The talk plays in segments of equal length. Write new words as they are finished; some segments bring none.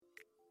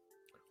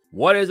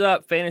What is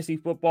up, fantasy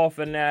football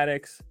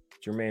fanatics?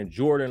 It's your man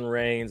Jordan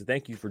Rains.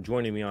 Thank you for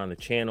joining me on the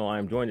channel.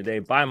 I'm joined today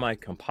by my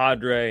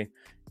compadre,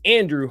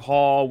 Andrew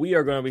Hall. We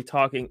are going to be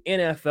talking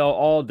NFL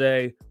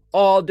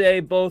all day,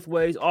 both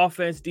ways,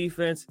 offense,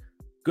 defense.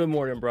 Good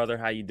morning, brother.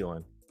 How you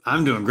doing?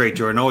 I'm doing great,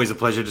 Jordan. Always a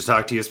pleasure to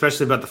talk to you,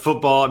 especially about the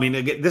football. I mean,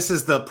 again, this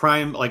is the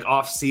prime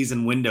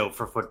off-season window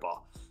for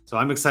football. So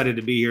I'm excited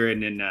to be here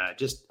and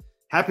just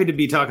happy to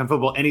be talking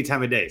football any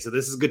time of day. So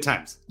this is good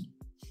times.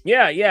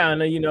 Yeah.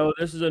 And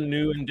this is a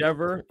new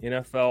endeavor.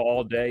 NFL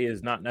all day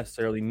is not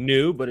necessarily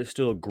new, but it's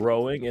still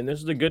growing. And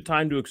this is a good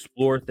time to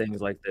explore things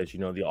like this.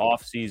 The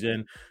off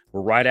season, we're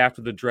right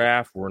after the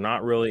draft. We're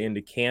not really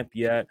into camp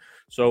yet.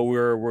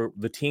 So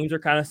the teams are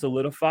kind of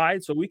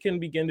solidified. So we can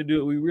begin to do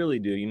what we really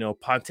do,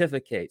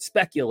 pontificate,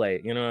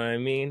 speculate, you know what I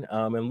mean?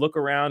 And look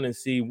around and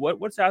see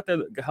what's out there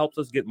that helps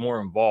us get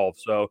more involved.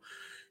 So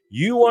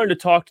you wanted to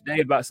talk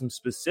today about some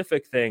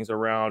specific things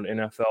around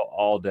NFL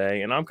all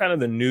day, and I'm kind of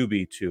the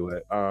newbie to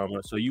it.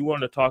 So you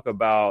wanted to talk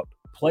about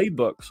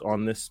playbooks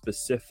on this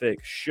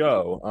specific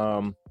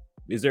show.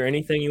 Is there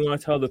anything you want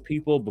to tell the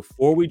people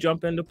before we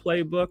jump into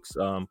playbooks?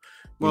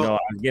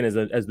 Again, as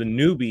the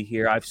newbie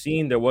here, I've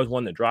seen there was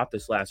one that dropped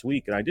this last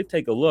week, and I did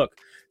take a look.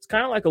 It's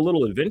kind of like a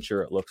little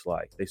adventure, it looks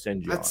like, they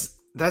send you on.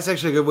 That's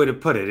actually a good way to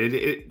put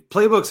it.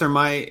 Playbooks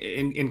are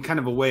in kind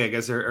of a way, I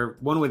guess, or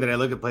one way that I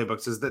look at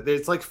playbooks is that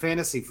it's like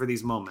fantasy for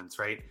these moments,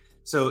 right?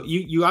 So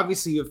you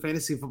obviously, you have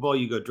fantasy football,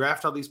 you go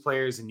draft all these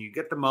players and you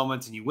get the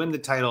moments and you win the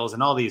titles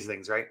and all these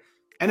things, right?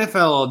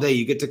 NFL all day,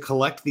 you get to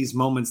collect these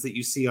moments that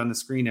you see on the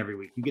screen every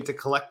week. You get to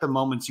collect the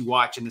moments you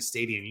watch in the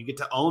stadium. You get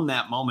to own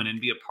that moment and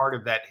be a part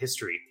of that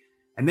history.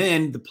 And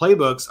then the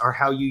playbooks are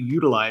how you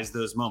utilize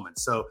those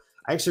moments. So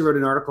I actually wrote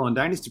an article on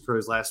Dynasty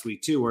Pros last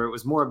week too, where it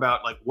was more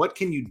about what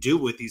can you do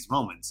with these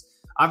moments?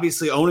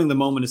 Obviously, owning the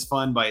moment is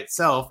fun by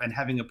itself, and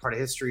having a part of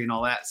history and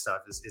all that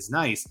stuff is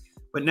nice.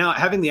 But now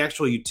having the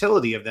actual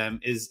utility of them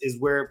is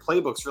where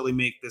playbooks really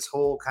make this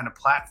whole kind of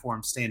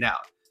platform stand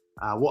out.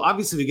 We'll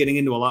obviously be getting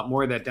into a lot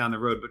more of that down the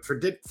road, but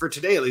for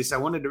today at least, I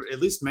wanted to at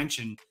least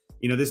mention,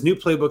 this new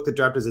playbook that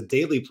dropped as a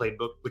daily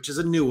playbook, which is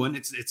a new one.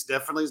 It's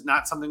definitely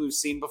not something we've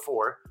seen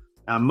before.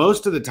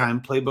 Most of the time,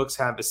 playbooks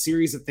have a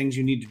series of things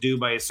you need to do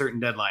by a certain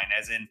deadline,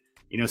 as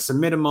in,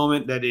 submit a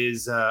moment that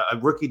is a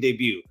rookie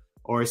debut,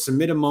 or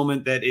submit a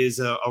moment that is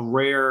a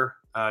rare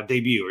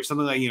debut, or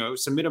something like,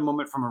 submit a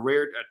moment from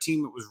a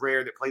team that was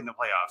rare that played in the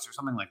playoffs, or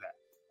something like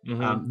that.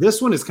 Mm-hmm.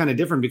 This one is kind of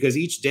different because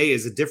each day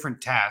is a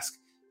different task.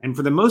 And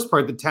for the most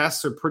part, the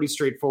tasks are pretty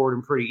straightforward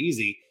and pretty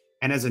easy.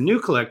 And as a new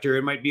collector,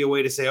 it might be a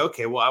way to say,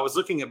 okay, well, I was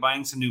looking at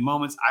buying some new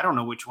moments. I don't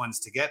know which ones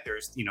to get.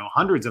 There's,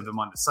 hundreds of them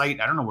on the site.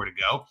 I don't know where to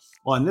go.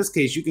 Well, in this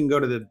case, you can go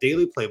to the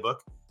daily playbook,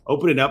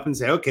 open it up and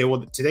say, okay,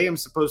 well, today I'm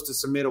supposed to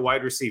submit a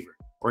wide receiver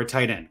or a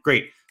tight end.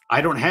 Great. I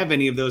don't have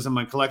any of those in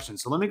my collection.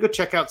 So let me go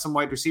check out some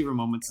wide receiver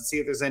moments and see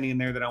if there's any in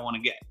there that I want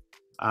to get.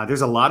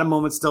 There's a lot of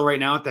moments still right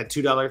now at that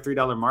 $2,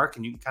 $3 mark,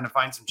 and you can kind of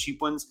find some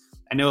cheap ones.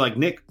 I know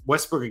Nick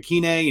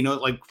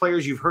Westbrook-Akine,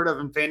 players you've heard of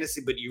in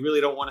fantasy, but you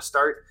really don't want to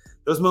start.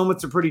 Those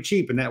moments are pretty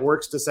cheap, and that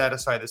works to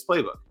satisfy this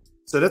playbook.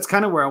 So that's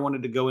kind of where I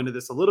wanted to go into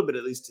this a little bit,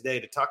 at least today,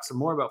 to talk some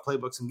more about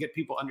playbooks and get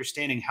people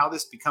understanding how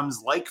this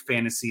becomes like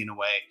fantasy in a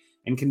way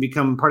and can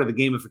become part of the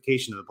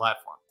gamification of the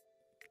platform.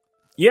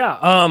 Yeah,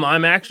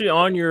 I'm actually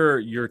on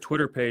your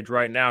Twitter page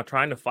right now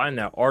trying to find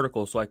that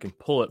article so I can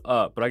pull it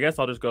up. But I guess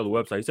I'll just go to the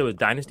website. You said it was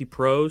Dynasty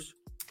Pros?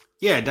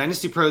 Yeah,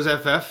 Dynasty Pros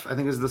FF, I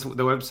think is the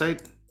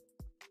website.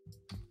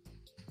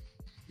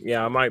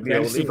 Yeah, I might be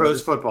Dynasty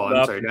Pros Football.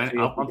 I'm sorry,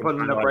 I'm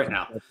putting it up right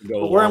now.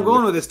 But where I'm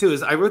going with this too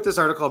is I wrote this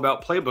article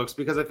about playbooks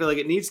because I feel like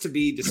it needs to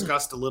be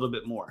discussed a little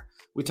bit more.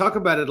 We talk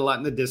about it a lot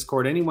in the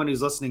Discord. Anyone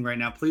who's listening right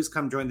now, please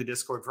come join the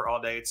Discord for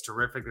all day. It's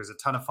terrific. There's a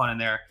ton of fun in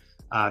there.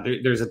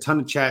 There's a ton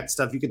of chat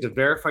stuff. You get to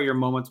verify your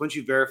moments. Once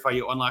you verify,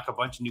 you unlock a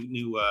bunch of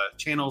new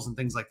channels and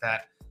things like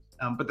that.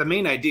 But the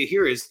main idea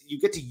here is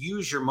you get to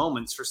use your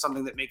moments for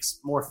something that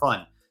makes more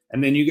fun.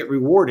 And then you get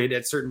rewarded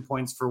at certain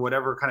points for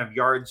whatever kind of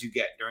yards you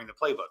get during the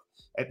playbook.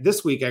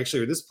 This week,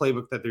 actually, or this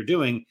playbook that they're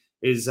doing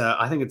is,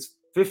 I think it's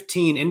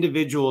 15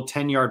 individual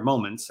 10-yard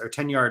moments or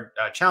 10-yard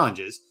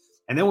challenges.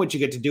 And then what you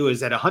get to do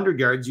is at 100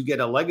 yards, you get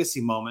a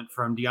legacy moment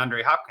from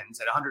DeAndre Hopkins.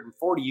 At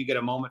 140, you get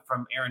a moment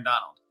from Aaron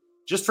Donald,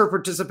 just for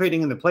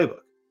participating in the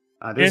playbook.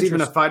 There's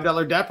even a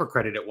 $5 Dapper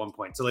credit at one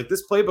point. So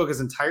this playbook is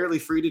entirely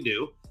free to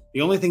do.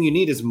 The only thing you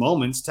need is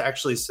moments to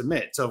actually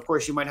submit. So of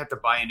course you might have to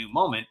buy a new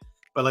moment,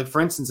 but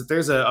for instance, if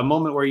there's a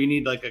moment where you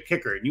need a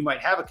kicker and you might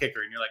have a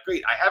kicker and you're like,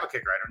 great, I have a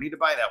kicker. I don't need to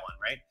buy that one.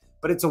 Right.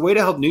 But it's a way to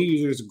help new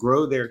users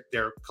grow their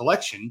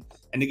collection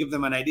and to give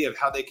them an idea of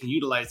how they can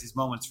utilize these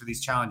moments for these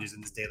challenges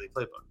in this daily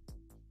playbook.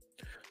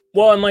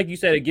 Well, and like you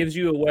said, it gives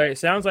you a way. It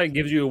sounds like it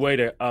gives you a way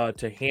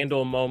to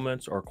handle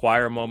moments or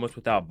acquire moments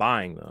without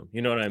buying them.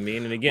 You know what I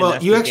mean? And again,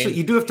 well,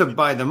 you do have to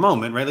buy the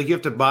moment, right? You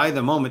have to buy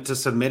the moment to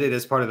submit it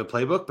as part of the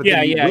playbook. But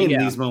then you win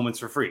these moments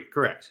for free.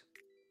 Correct.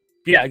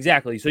 Yeah,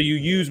 exactly. So you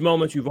use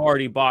moments you've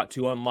already bought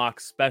to unlock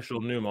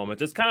special new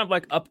moments. It's kind of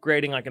like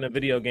upgrading, like in a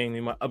video game,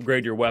 you might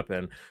upgrade your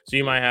weapon. So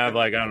you might have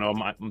like, I don't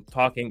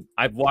know,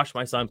 I've watched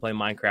my son play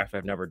Minecraft.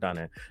 I've never done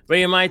it, but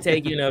you might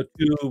take,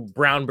 2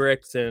 brown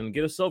bricks and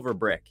get a silver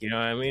brick. You know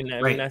what I mean? I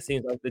mean, Right. that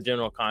seems like the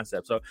general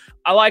concept. So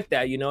I like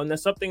that, and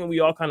that's something that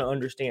we all kind of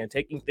understand,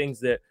 taking things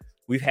that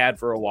we've had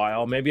for a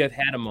while. Maybe I've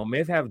had a moment,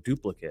 maybe I have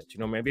duplicates,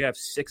 maybe I have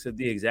 6 of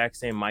the exact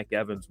same Mike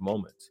Evans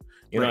moments.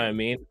 You know what Right. I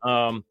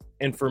mean?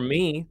 And for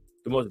me,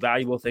 the most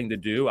valuable thing to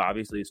do,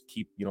 obviously, is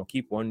keep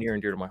one near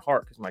and dear to my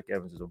heart because Mike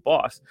Evans is a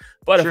boss.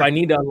 But if I Sure.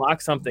 need to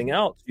unlock something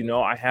else,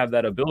 I have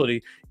that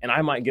ability, and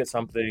I might get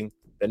something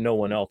that no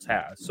one else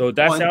has. So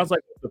that Well, sounds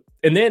like,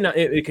 and then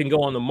it can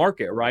go on the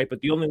market, right?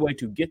 But the only way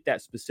to get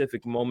that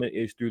specific moment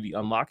is through the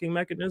unlocking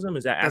mechanism.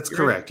 Is that that's accurate?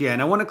 correct. Yeah,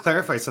 and I want to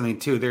clarify something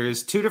too.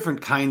 There's two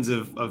different kinds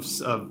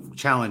of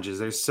challenges.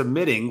 There's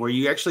submitting, where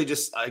you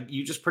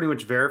just pretty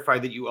much verify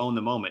that you own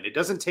the moment. It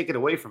doesn't take it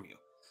away from you,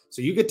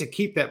 so you get to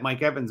keep that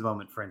Mike Evans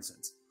moment, for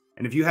instance.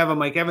 And if you have a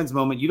Mike Evans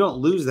moment, you don't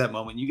lose that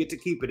moment. You get to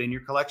keep it in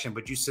your collection,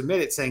 but you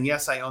submit it saying,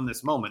 "Yes, I own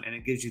this moment," and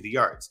it gives you the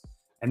yards.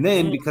 And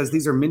then, Mm, because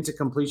these are mint to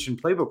completion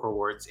playbook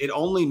rewards, it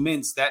only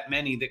mints that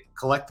many that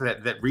collect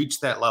that reach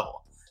that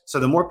level. So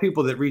the more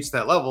people that reach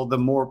that level, the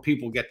more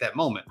people get that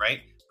moment, right?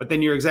 But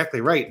then you're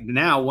exactly right.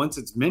 Now, once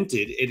it's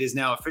minted, it is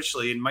now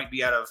officially, it might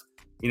be out of,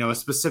 a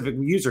specific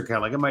user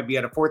count. Like it might be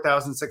out of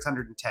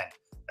 4,610.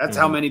 That's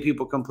how mhm. many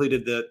people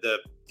completed the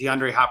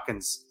DeAndre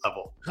Hopkins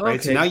level,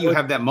 right? So Okay, now you so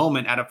have that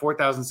moment out of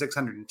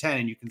 4,610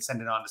 and you can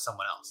send it on to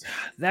someone else.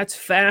 that's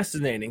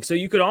fascinating. So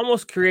you could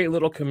almost create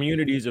little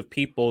communities of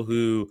people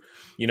who,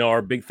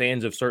 are big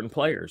fans of certain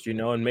players,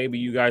 and maybe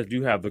you guys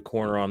do have the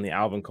corner on the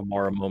Alvin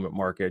Kamara moment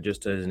market,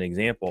 just as an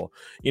example,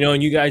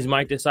 and you guys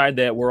might decide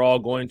that we're all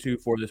going to,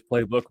 for this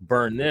playbook,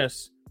 burn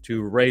this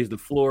to raise the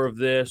floor of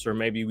this, or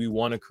maybe we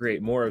want to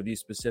create more of these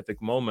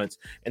specific moments.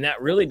 And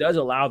that really does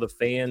allow the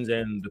fans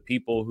and the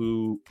people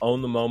who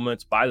own the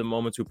moments, buy the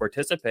moments, who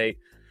participate,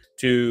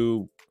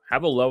 to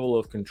have a level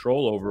of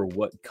control over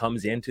what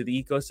comes into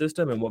the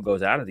ecosystem and what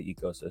goes out of the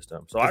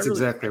ecosystem. So That's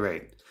exactly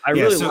right. I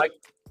Yeah.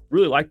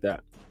 really like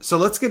that. So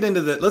let's get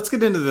into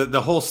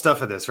the whole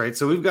stuff of this, right?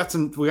 So we got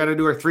to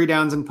do our 3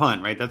 downs and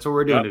punt, right? That's what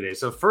we're doing Yep. today.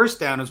 So first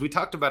down, as we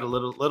talked about a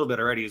little bit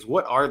already, is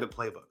what are the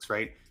playbooks,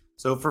 right?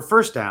 So for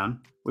first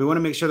down, we want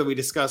to make sure that we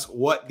discuss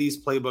what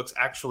these playbooks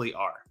actually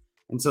are.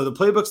 And so the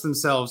playbooks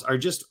themselves are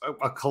just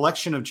a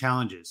collection of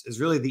challenges, is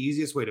really the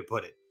easiest way to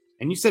put it.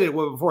 And you said it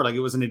before, like it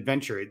was an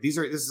adventure. This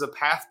is a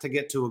path to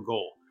get to a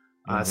goal.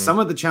 Hmm. Some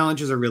of the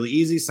challenges are really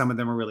easy, some of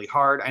them are really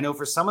hard. I know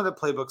for some of the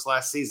playbooks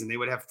last season, they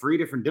would have 3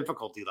 different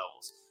difficulty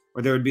levels,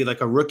 where there would be like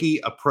a rookie,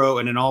 a pro,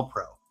 and an all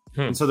pro.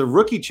 Hmm. And so the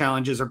rookie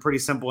challenges are pretty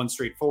simple and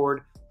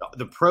straightforward.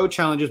 The pro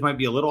challenges might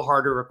be a little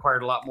harder,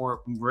 required a lot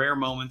more rare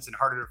moments and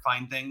harder to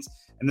find things.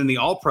 And then the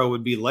all pro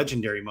would be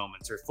legendary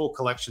moments or full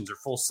collections or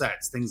full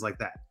sets, things like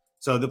that.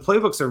 So the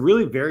playbooks are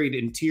really varied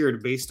and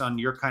tiered based on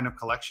your kind of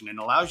collection, and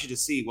allows you to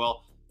see,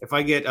 well, if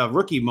I get a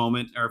rookie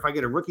moment or if I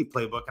get a rookie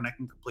playbook and I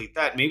can complete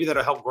that, maybe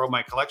that'll help grow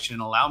my collection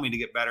and allow me to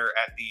get better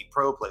at the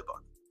pro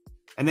playbook.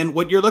 And then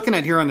what you're looking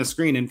at here on the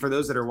screen, and for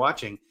those that are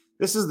watching,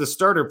 this is the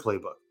starter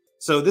playbook.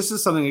 So this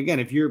is something, again,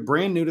 if you're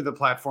brand new to the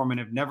platform and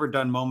have never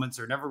done moments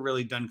or never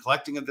really done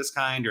collecting of this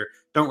kind, or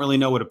don't really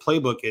know what a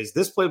playbook is,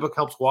 this playbook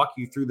helps walk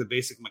you through the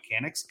basic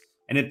mechanics.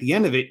 And at the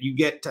end of it, you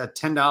get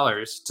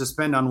 $10 to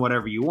spend on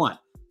whatever you want.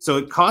 So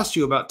it costs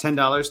you about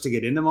 $10 to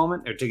get in the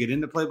moment or to get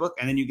in the playbook,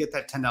 and then you get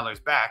that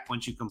 $10 back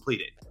once you complete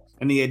it.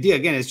 And the idea,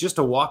 again, is just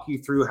to walk you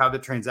through how the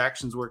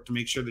transactions work, to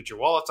make sure that your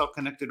wallet's all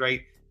connected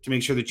right, to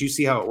make sure that you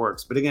see how it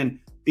works. But again,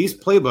 these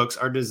playbooks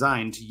are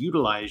designed to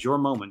utilize your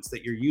moments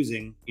that you're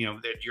using,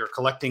 that you're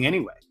collecting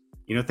anyway.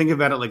 Think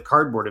about it like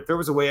cardboard. If there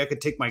was a way I could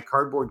take my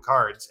cardboard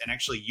cards and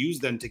actually use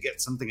them to get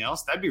something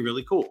else, that'd be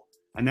really cool.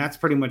 And that's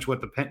pretty much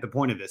what the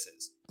point of this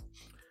is.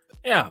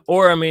 Yeah.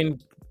 Or, I mean,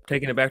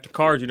 taking it back to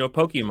cards,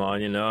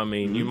 Pokemon, I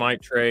mean, you Mm-hmm.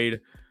 might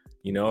trade,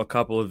 a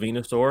couple of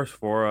Venusaurs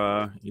for,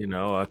 a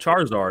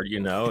Charizard,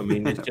 I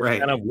mean, it's just Right.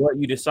 kind of what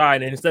you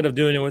decide. And instead of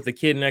doing it with the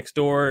kid next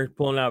door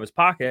pulling out of his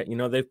pocket,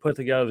 they've put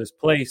together this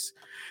place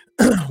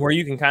where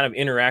you can kind of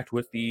interact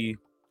with the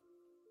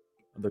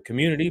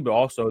community, but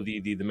also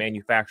the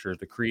manufacturers,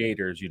 the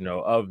creators,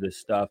 of this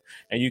stuff,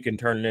 and you can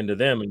turn it into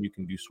them, and you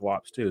can do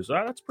swaps too. So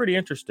that's pretty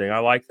interesting. I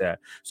like that.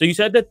 So you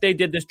said that they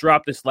did this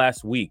drop this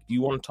last week. Do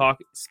you want to talk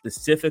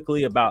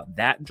specifically about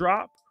that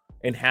drop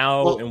and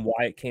how Well, and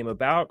why it came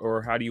about,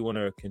 or how do you want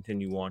to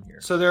continue on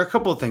here? so there are a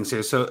couple of things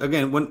here. So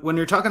again, when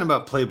you're talking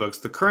about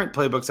playbooks, the current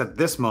playbooks at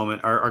this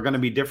moment are going to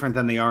be different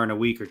than they are in a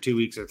week or 2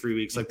 weeks or 3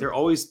 weeks. Like Mhm. they're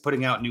always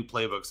putting out new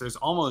playbooks. There's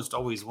almost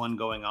always one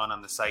going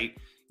on the site.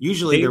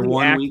 Usually they're Daily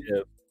 1 week.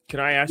 active. Can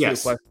I ask you a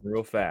Yes. question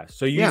real fast?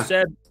 So you Yeah.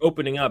 said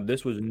opening up,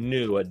 this was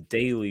new, a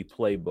daily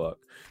playbook.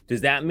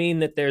 Does that mean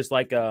that there's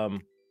like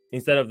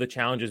instead of the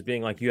challenges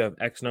being like you have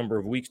X number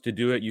of weeks to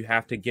do it, you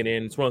have to get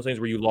in? It's one of those things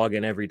where you log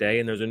in every day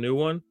and there's a new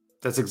one.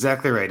 That's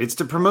exactly right. It's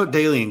to promote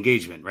daily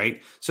engagement,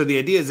 right? So the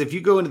idea is if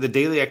you go into the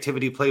daily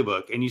activity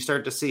playbook and you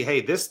start to see,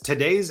 hey,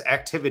 today's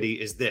activity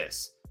is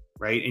this.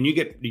 right? And you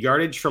get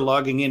yardage for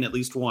logging in at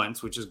least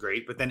once, which is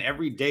great. But then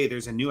every day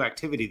there's a new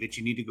activity that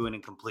you need to go in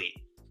and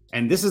complete.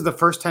 And this is the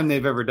first time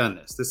they've ever done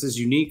this. This is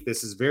unique.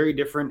 This is very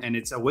different. And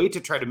it's a way to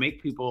try to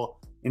make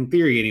people, in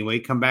theory anyway,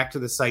 come back to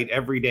the site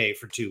every day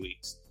for 2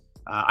 weeks.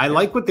 I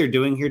like what they're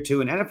doing here too.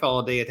 And NFL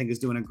All Day, I think, is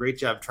doing a great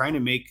job trying to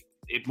make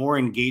it more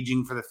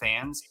engaging for the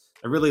fans.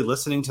 They're really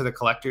listening to the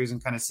collectors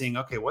and kind of seeing,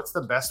 okay, what's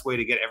the best way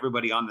to get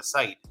everybody on the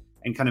site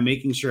and kind of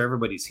making sure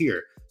everybody's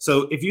here.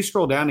 So if you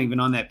scroll down even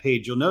on that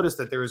page, you'll notice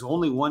that there is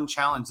only one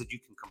challenge that you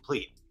can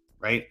complete,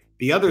 right?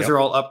 The others are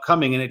all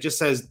upcoming, and it just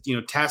says,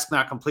 task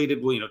not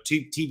completed. Well,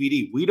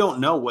 TBD. We don't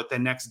know what the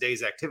next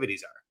day's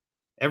activities are.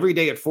 Every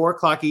day at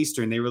 4:00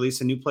 Eastern, they release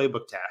a new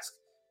playbook task.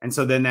 And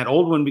so then that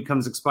old one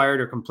becomes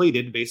expired or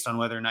completed based on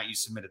whether or not you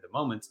submitted the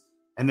moments.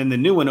 And then the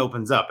new one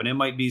opens up, and it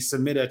might be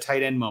submit a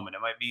tight end moment.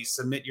 It might be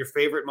submit your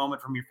favorite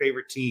moment from your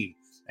favorite team.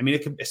 I mean,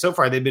 so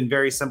far they've been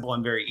very simple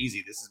and very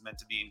easy. This is meant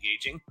to be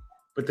engaging.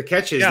 But the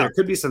catch is there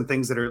could be some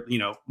things that are,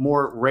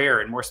 more rare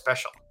and more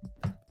special.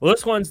 Well,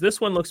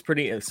 this one looks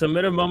pretty.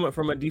 Submit a moment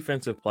from a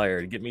defensive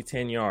player to get me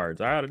 10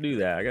 yards. I ought to do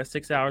that. I got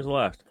 6 hours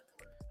left.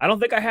 I don't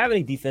think I have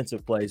any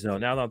defensive plays, though,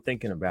 now that I'm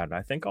thinking about it.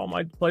 I think all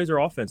my plays are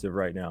offensive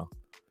right now.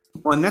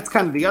 Well, and that's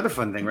kind of the other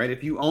fun thing, right?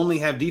 If you only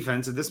have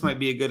defense, this might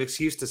be a good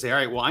excuse to say, all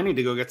right, well, I need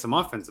to go get some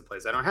offensive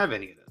plays. I don't have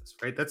any of those,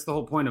 right? That's the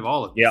whole point of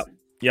all of this.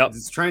 Yep.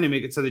 It's trying to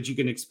make it so that you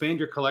can expand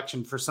your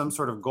collection for some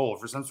sort of goal,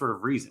 for some sort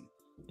of reason.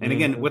 And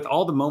again, with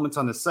all the moments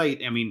on the site,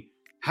 I mean,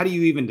 how do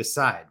you even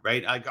decide,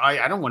 right?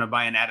 I don't want to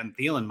buy an Adam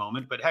Thielen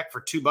moment, but heck,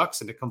 for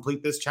 $2 and to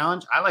complete this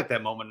challenge, I like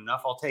that moment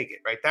enough. I'll take it,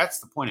 right? That's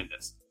the point of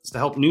this. It's to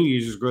help new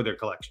users grow their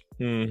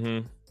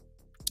collection.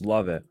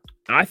 Love it.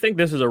 I think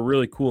this is a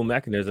really cool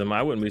mechanism.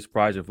 I wouldn't be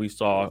surprised if we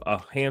saw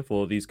a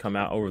handful of these come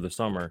out over the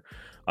summer.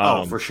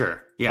 For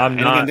sure. Yeah.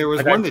 Again, there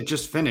was one that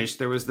just finished.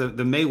 There was the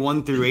May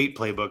 1 through 8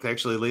 playbook. I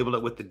actually labeled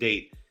it with the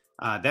date.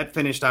 That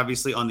finished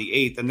obviously on the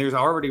 8th, and there's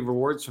already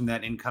rewards from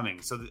that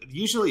incoming. So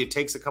usually it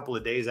takes a couple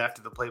of days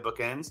after the playbook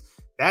ends.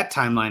 That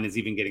timeline is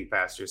even getting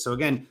faster. So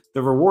again,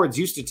 the rewards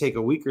used to take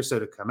a week or so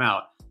to come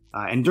out.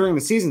 And during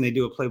the season, they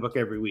do a playbook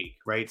every week,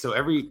 right? So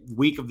every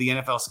week of the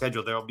NFL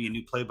schedule, there will be a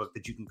new playbook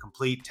that you can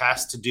complete,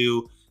 tasks to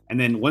do. And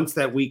then once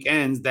that week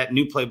ends, that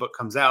new playbook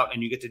comes out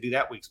and you get to do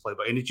that week's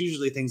playbook. And it's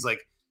usually things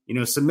like,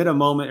 submit a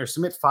moment or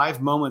submit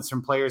 5 moments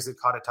from players that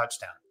caught a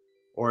touchdown,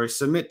 or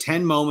submit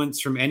 10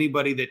 moments from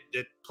anybody that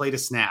played a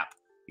snap,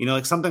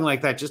 like something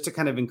like that, just to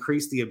kind of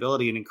increase the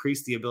ability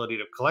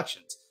of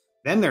collections.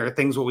 Then there are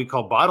things what we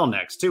call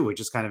bottlenecks too, which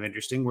is kind of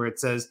interesting, where it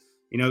says,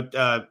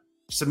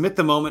 submit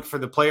the moment for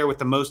the player with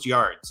the most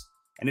yards.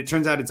 And it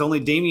turns out it's only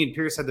Dameon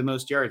Pierce had the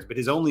most yards, but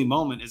his only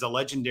moment is a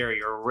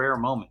legendary or a rare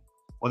moment.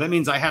 Well, that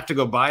means I have to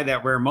go buy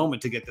that rare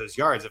moment to get those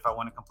yards if I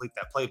want to complete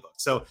that playbook.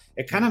 So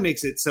it kind of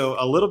makes it so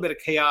a little bit of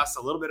chaos,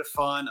 a little bit of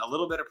fun, a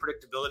little bit of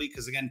predictability.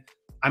 Because again,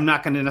 I'm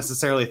not going to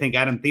necessarily think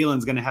Adam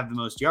Thielen's going to have the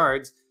most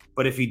yards,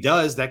 but if he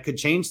does, that could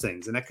change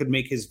things and that could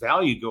make his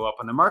value go up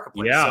on the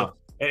marketplace. Yeah. So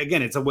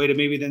again, it's a way to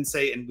maybe then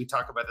say, and we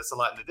talk about this a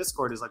lot in the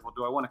Discord, is like, well,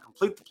 do I want to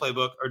complete the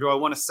playbook or do I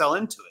want to sell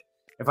into it?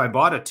 If I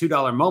bought a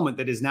 $2 moment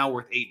that is now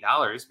worth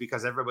 $8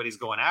 because everybody's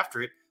going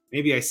after it,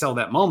 maybe I sell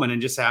that moment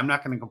and just say, I'm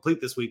not going to complete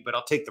this week, but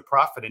I'll take the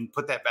profit and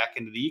put that back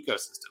into the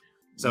ecosystem.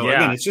 So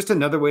again, it's just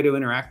another way to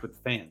interact with the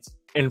fans.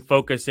 And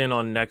focus in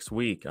on next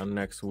week.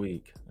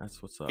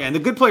 That's what's up. Yeah, and the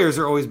good players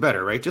are always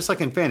better, right? Just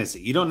like in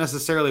fantasy. You don't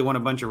necessarily want a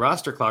bunch of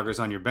roster cloggers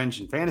on your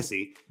bench in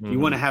fantasy. You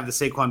want to have the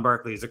Saquon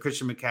Barkleys, the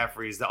Christian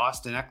McCaffreys, the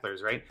Austin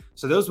Ecklers, right?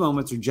 So those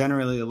moments are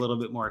generally a little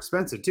bit more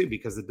expensive too,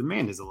 because the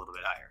demand is a little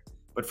bit higher.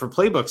 But for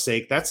playbook's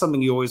sake, that's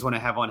something you always want to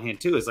have on hand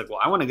too. Is like, well,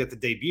 I want to get the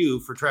debut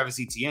for Travis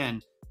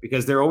Etienne,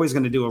 because they're always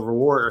going to do a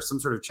reward or some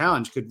sort of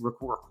challenge could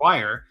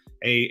require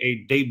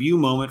a debut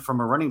moment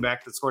from a running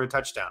back that scored a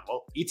touchdown.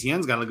 Well,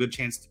 Etienne's got a good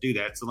chance to do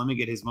that, so let me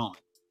get his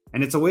moment.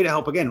 And it's a way to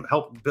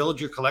help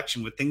build your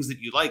collection with things that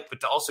you like, but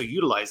to also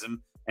utilize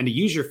them and to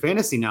use your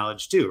fantasy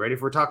knowledge too, right?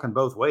 If we're talking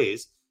both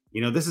ways,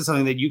 this is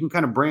something that you can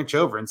kind of branch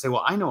over and say,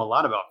 well, I know a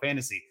lot about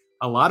fantasy.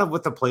 A lot of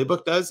what the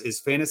playbook does is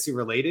fantasy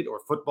related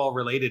or football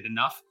related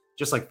enough,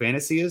 just like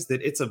fantasy is,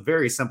 that it's a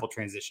very simple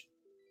transition.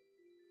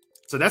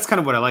 So that's kind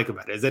of what I like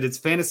about it, is that it's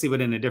fantasy, but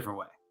in a different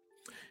way.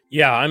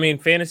 Yeah, I mean,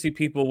 fantasy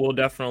people will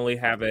definitely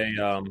have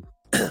a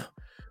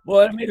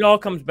well, I mean, it all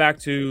comes back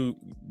to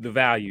the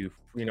value,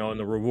 and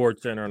the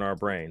reward center in our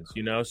brains,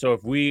 So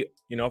if we,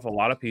 if a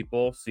lot of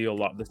people see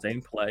the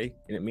same play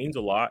and it means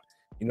a lot,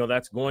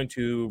 that's going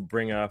to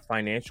bring a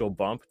financial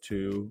bump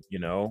to,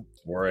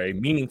 or a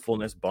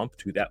meaningfulness bump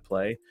to that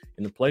play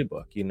in the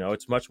playbook.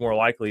 It's much more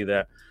likely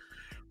that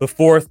the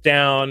 4th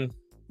down,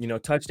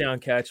 touchdown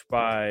catch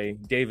by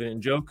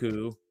David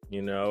Njoku,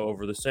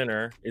 over the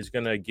center is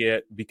going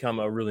to become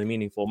a really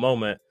meaningful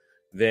moment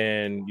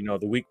than,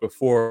 the week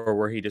before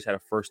where he just had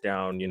a 1st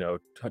down,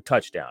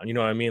 touchdown. You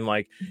know what I mean?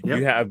 Like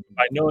you have,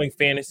 by knowing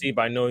fantasy,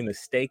 by knowing the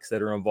stakes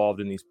that are involved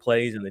in these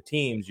plays and the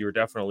teams, you're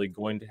definitely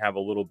going to have a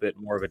little bit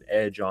more of an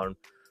edge on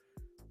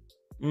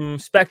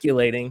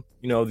speculating,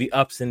 the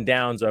ups and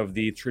downs of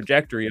the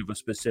trajectory of a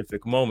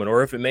specific moment,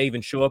 or if it may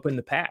even show up in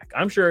the pack.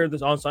 I'm sure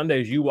this on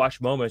Sundays you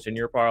watch moments and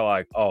you're probably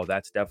like, oh,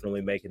 that's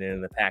definitely making it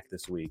in the pack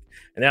this week.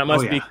 And that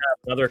must be kind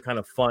of another kind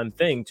of fun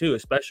thing too,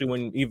 especially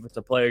when even if it's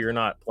a player you're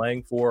not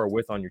playing for or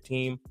with on your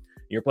team,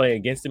 you're playing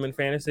against him in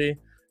fantasy.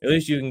 At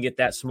least you can get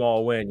that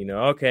small win,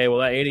 okay, well,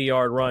 that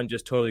 80-yard run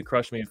just totally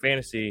crushed me in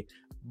fantasy.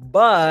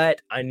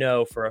 But I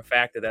know for a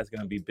fact that that's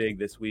going to be big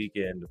this week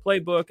in the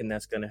playbook, and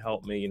that's going to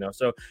help me,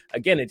 So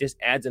again, it just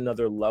adds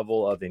another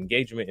level of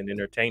engagement and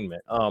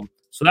entertainment.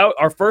 So that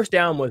our first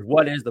down was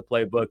what is the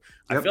playbook?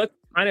 Yep. I feel like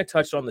we kind of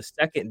touched on the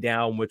second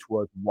down, which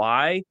was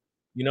why,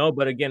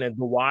 But again,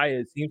 the why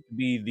it seems to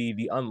be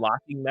the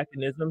unlocking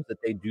mechanisms that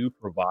they do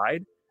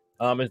provide.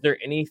 Is there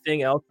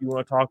anything else you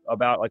want to talk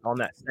about, like on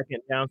that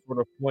second down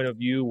sort of point of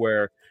view,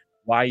 where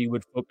why you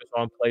would focus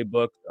on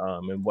playbooks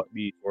and what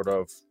the sort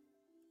of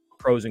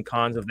pros and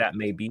cons of that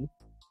may be?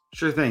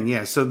 Sure thing.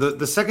 Yeah. So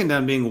the second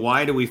down being,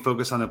 why do we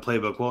focus on the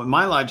playbook? Well,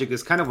 my logic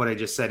is kind of what I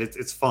just said.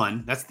 It's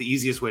fun. That's the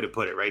easiest way to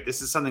put it, right?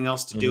 This is something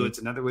else to do. It's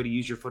another way to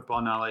use your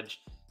football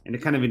knowledge and to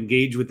kind of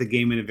engage with the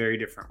game in a very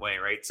different way,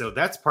 right? So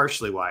that's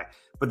partially why.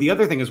 But the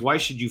other thing is, why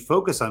should you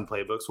focus on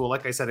playbooks? Well,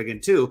 like I said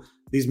again, too,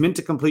 these mint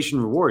to completion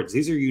rewards,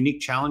 these are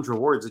unique challenge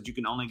rewards that you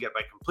can only get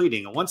by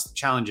completing. And once the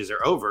challenges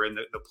are over and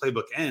the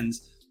playbook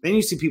ends, then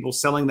you see people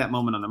selling that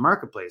moment on the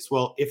marketplace.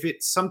 Well, if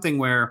it's something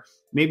where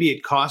maybe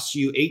it costs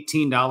you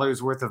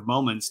 $18 worth of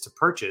moments to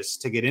purchase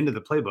to get into the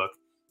playbook,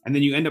 and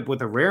then you end up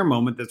with a rare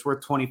moment that's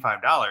worth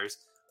 $25,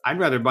 I'd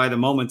rather buy the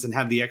moments and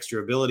have the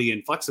extra ability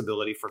and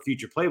flexibility for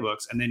future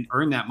playbooks and then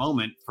earn that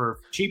moment for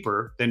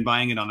cheaper than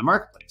buying it on the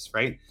marketplace,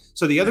 right?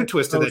 So the other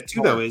twist of that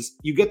too, though, is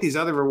you get these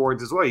other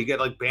rewards as well. You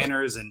get like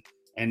banners and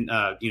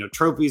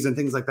trophies and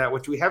things like that,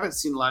 which we haven't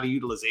seen a lot of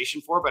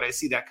utilization for, but I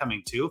see that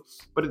coming too.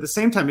 But at the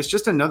same time, it's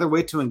just another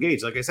way to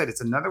engage. Like I said,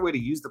 it's another way to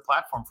use the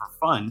platform for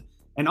fun.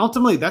 And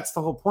ultimately, that's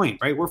the whole point,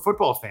 right? We're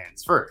football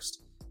fans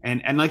first.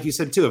 And like you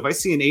said, too, if I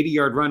see an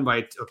 80-yard run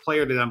by a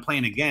player that I'm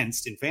playing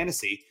against in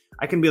fantasy,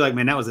 I can be like,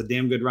 man, that was a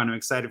damn good run. I'm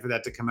excited for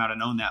that to come out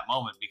and own that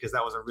moment because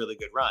that was a really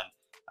good run.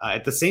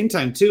 At the same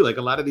time, too, like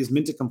a lot of these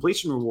mint to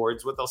completion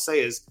rewards, what they'll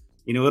say is,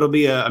 it'll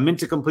be a mint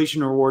to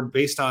completion reward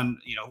based on,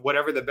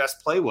 whatever the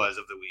best play was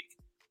of the week.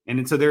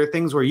 And so there are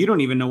things where you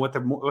don't even know what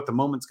the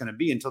moment's going to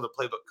be until the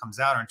playbook comes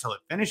out or until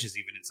it finishes,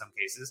 even in some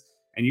cases.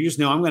 And you just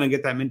know I'm going to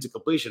get that mint to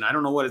completion. I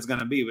don't know what it's going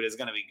to be, but it's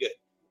going to be good.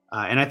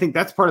 And I think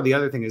that's part of the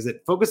other thing is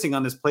that focusing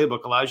on this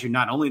playbook allows you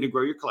not only to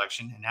grow your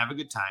collection and have a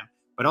good time,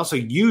 but also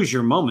use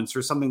your moments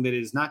for something that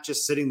is not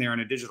just sitting there in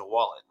a digital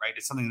wallet, right?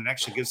 It's something that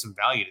actually gives some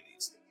value to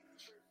these.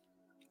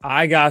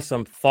 I got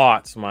some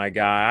thoughts, my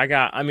guy.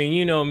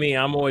 You know me,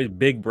 I'm always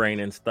big brain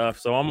and stuff.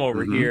 So I'm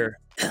over here.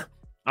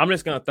 I'm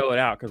just going to throw it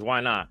out because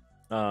why not?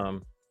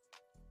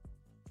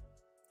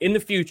 In the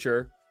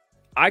future,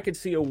 I could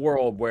see a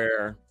world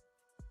where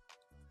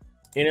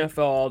NFL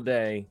All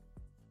Day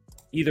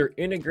either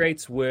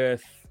integrates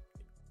with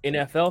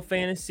NFL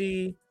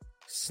Fantasy,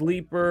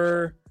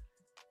 Sleeper,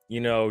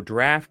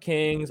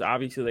 DraftKings.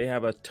 Obviously, they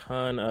have a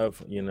ton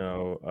of,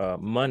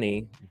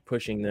 money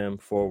pushing them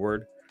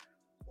forward.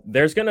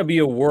 There's going to be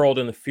a world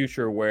in the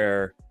future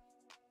where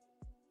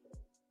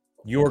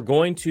you're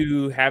going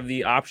to have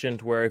the option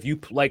to where if you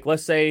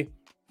let's say,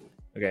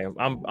 okay,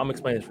 I'm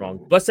explaining this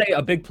wrong. Let's say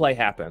a big play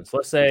happens.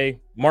 Let's say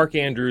Mark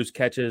Andrews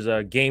catches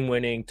a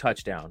game-winning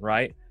touchdown,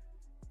 right?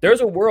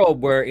 There's a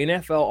world where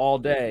NFL All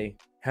Day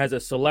has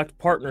a select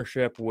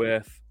partnership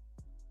with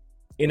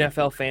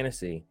NFL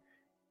Fantasy.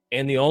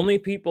 And the only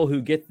people who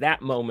get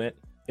that moment,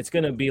 it's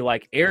going to be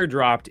like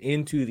airdropped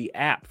into the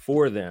app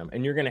for them.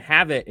 And you're going to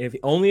have it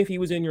only if he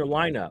was in your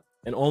lineup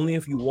and only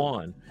if you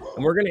won.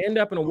 And we're going to end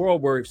up in a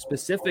world where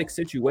specific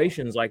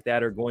situations like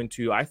that are going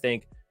to, I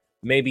think,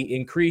 maybe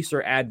increase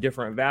or add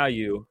different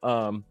value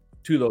to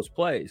those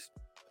plays.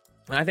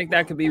 And I think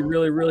that could be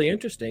really, really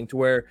interesting to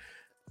where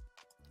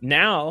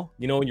now,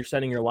 when you're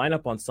setting your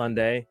lineup on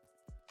Sunday,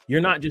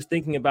 you're not just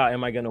thinking about,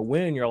 am I going to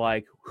win? You're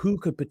like, who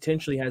could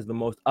potentially has the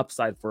most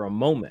upside for a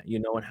moment,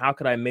 and how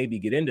could I maybe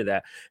get into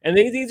that? And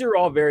these are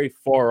all very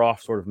far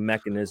off sort of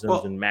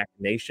mechanisms and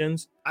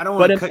machinations. I don't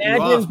want to cut you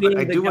off, but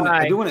I do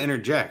want to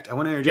interject.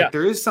 Yeah.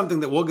 There is something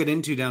that we'll get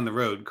into down the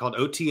road called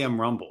OTM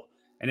Rumble,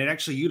 and it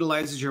actually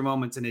utilizes your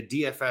moments in a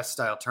DFS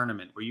style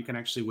tournament where you can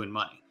actually win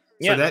money.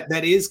 So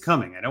that is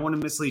coming. I don't want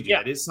to mislead you.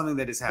 That is something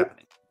that is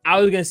happening. I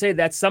was going to say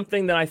that's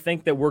something that I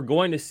think that we're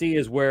going to see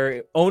is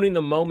where owning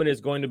the moment is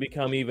going to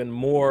become even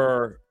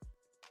more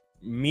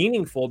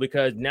meaningful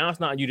because now it's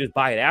not you just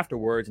buy it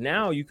afterwards.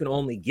 Now you can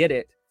only get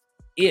it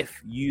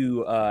if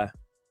you have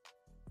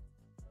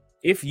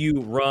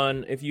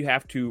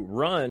to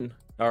run,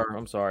 or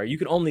I'm sorry, you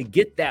can only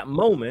get that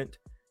moment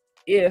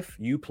if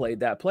you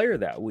played that player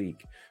that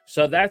week.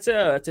 So that's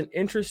an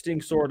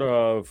interesting sort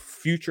of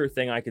future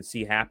thing I could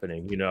see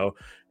happening,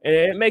 And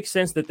it makes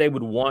sense that they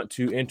would want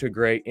to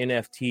integrate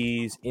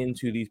NFTs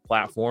into these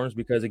platforms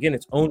because, again,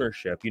 it's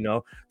ownership,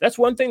 That's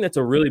one thing that's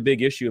a really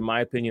big issue, in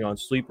my opinion, on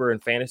Sleeper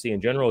and fantasy in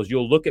general is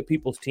you'll look at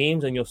people's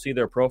teams and you'll see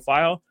their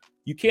profile.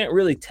 You can't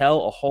really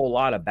tell a whole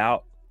lot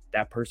about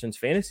that person's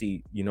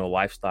fantasy,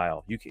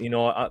 lifestyle.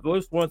 It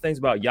was one of the things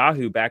about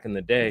Yahoo back in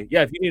the day.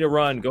 Yeah, if you need to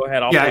run, go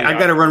ahead. I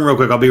got to run real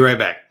quick. I'll be right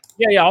back.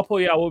 Yeah, I'll pull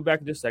you out. We'll be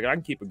back in just a second. I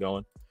can keep it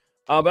going.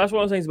 But that's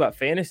one of the things about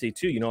fantasy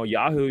too.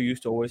 Yahoo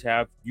used to always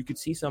have, you could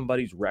see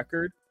somebody's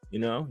record.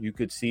 You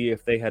could see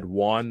if they had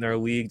won their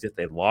leagues, if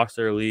they lost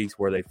their leagues,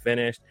 where they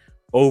finished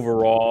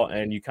overall,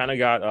 and you kind of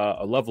got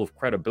a level of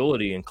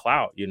credibility and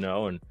clout,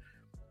 and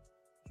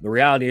the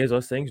reality is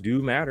those things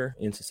do matter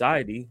in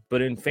society.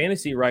 But in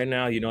fantasy right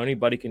now,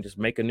 anybody can just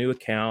make a new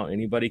account.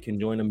 Anybody can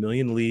join a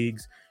million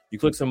leagues. You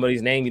click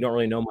somebody's name, you don't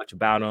really know much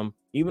about them.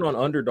 Even on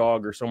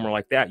Underdog or somewhere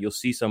like that, you'll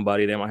see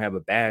somebody, they might have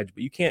a badge,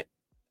 but you can't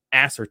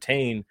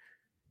ascertain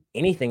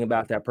anything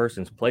about that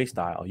person's play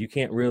style. You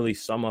can't really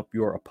sum up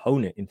your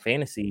opponent in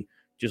fantasy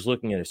just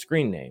looking at a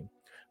screen name.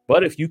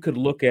 But if you could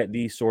look at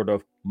these sort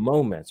of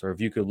moments, or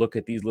if you could look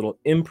at these little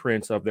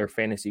imprints of their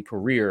fantasy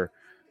career,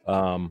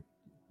 and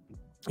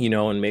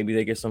maybe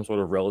they get some sort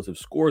of relative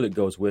score that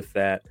goes with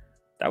that,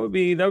 that would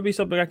be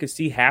something I could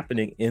see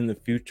happening in the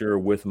future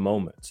with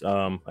moments.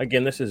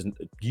 Again, this is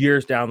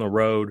years down the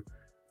road.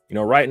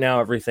 Right now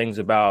everything's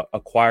about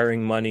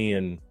acquiring money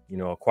and,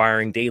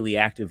 acquiring daily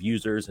active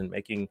users and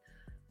making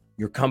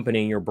your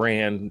company, your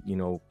brand,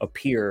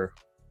 appear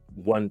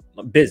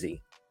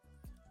busy.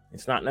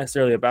 It's not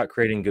necessarily about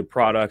creating good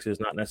products. It's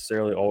not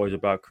necessarily always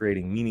about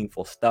creating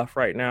meaningful stuff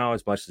right now,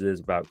 as much as it is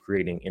about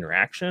creating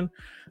interaction.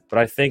 But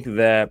I think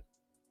that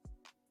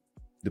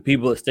the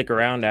people that stick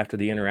around after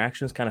the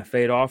interactions kind of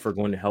fade off are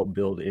going to help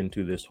build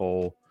into this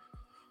whole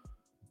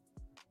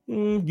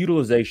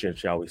utilization,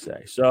 shall we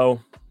say. So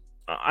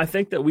I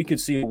think that we could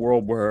see a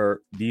world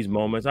where these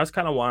moments, that's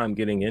kind of why I'm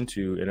getting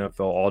into NFL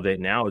all day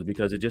now, is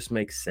because it just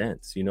makes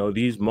sense.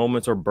 These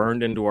moments are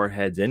burned into our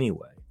heads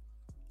anyway.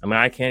 I mean,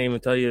 I can't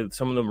even tell you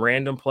some of the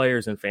random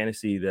players in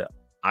fantasy that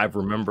I've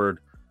remembered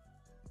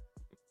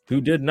who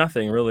did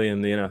nothing really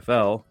in the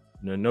NFL.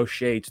 No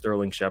shade,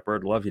 Sterling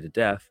Shepard, love you to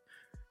death.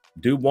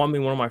 Dude won me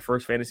one of my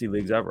first fantasy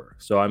leagues ever.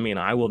 So, I mean,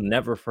 I will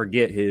never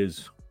forget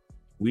his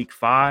week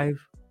 5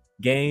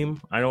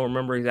 game. I don't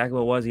remember exactly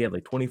what it was. He had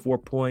like 24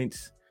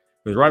 points.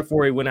 It was right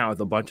before he went out with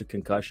a bunch of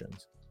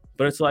concussions.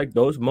 But it's like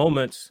those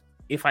moments,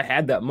 if I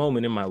had that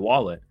moment in my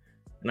wallet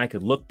and I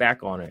could look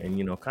back on it and,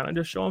 kind of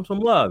just show him some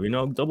love,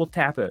 double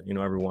tap it,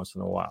 every once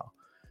in a while.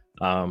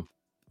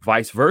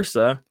 Vice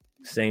versa,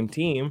 same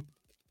team,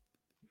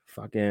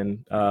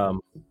 fucking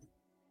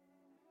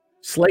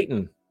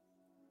Slayton,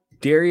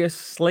 Darius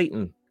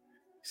Slayton,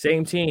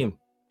 same team,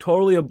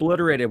 totally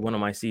obliterated one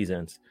of my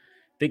seasons.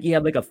 I think he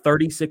had like a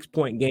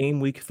 36-point game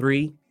week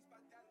 3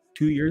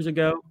 2 years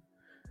ago.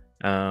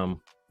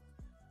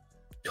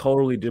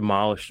 Totally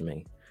demolished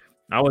me.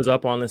 I was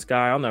up on this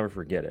guy. I'll never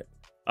forget it.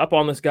 Up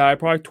on this guy,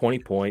 probably 20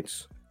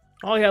 points.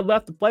 All he had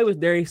left to play was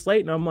Darius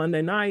Slayton on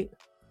Monday night.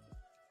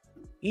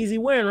 Easy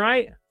win,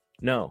 right?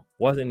 No,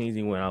 wasn't an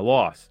easy win. I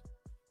lost.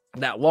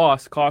 That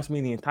loss cost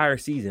me the entire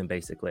season,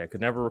 basically. I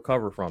could never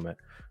recover from it.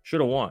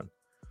 Should have won.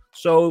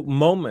 So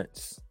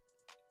moments.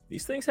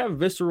 These things have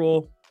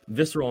visceral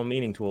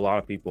meaning to a lot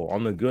of people,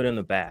 on the good and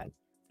the bad.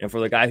 And for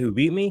the guy who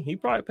beat me, he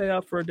probably paid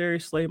out for a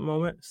Darius Slayton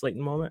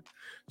moment.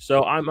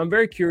 So I'm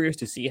very curious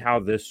to see how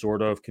this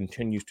sort of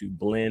continues to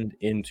blend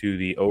into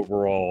the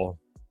overall,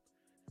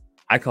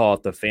 I call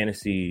it the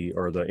fantasy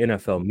or the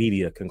NFL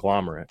media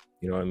conglomerate.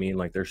 You know what I mean?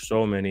 Like there's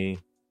so many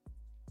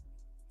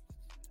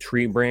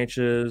tree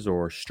branches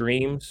or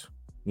streams,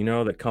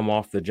 that come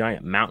off the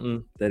giant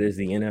mountain that is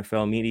the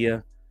NFL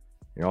media.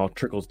 It all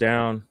trickles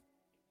down,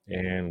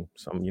 and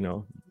some,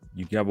 you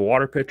have a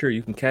water pitcher,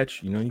 you can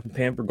catch, you can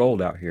pan for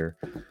gold out here.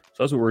 So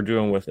that's what we're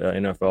doing with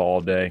NFL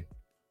all day.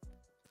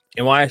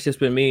 And why it's just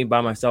been me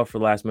by myself for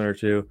the last minute or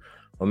two.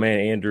 My man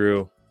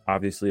Andrew,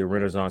 obviously a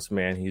Renaissance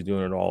man, he's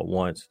doing it all at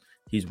once.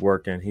 He's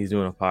working, he's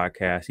doing a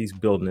podcast, he's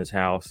building his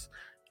house.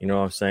 You know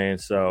what I'm saying?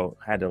 So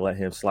I had to let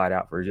him slide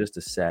out for just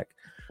a sec.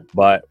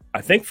 But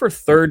I think for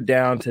third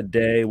down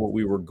today, what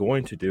we were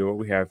going to do, what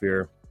we have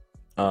here,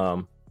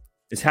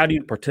 is how do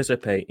you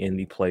participate in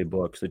the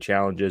playbooks, the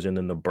challenges, and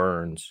then the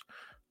burns.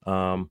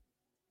 Do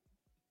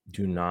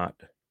not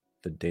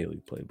the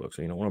daily playbook.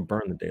 So you don't want to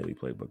burn the daily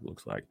playbook,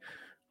 looks like.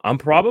 I'm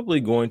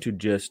probably going to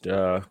just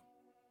I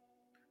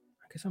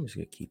guess I'm just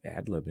gonna keep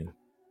ad-libbing.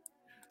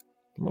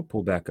 I'm gonna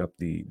pull back up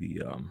the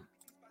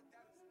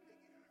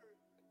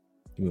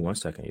give me 1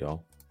 second,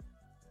 y'all.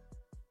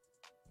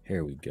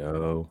 Here we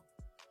go.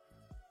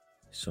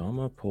 So I'm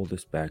gonna pull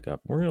this back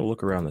up. We're gonna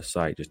look around the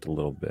site just a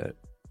little bit.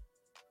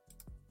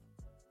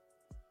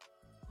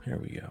 Here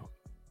we go.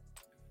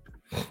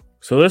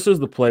 So this is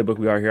the playbook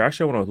we are here.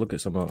 Actually, I want to look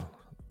at some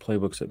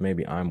playbooks that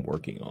maybe I'm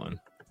working on.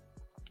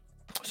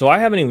 So I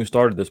haven't even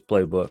started this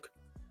playbook.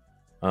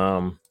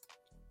 My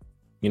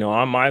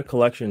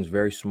collection is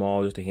very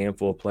small, just a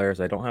handful of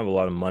players. I don't have a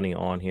lot of money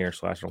on here,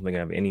 / I don't think I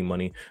have any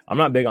money. I'm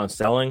not big on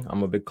selling.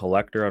 I'm a big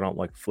collector. I don't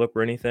like flip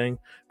or anything,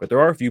 but there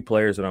are a few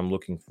players that I'm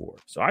looking for.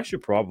 So I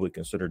should probably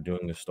consider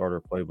doing the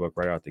starter playbook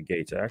right out the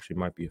gates. It actually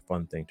might be a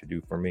fun thing to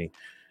do for me.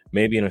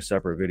 Maybe in a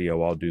separate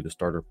video, I'll do the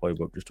starter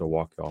playbook just to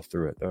walk y'all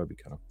through it. That would be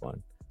kind of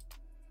fun.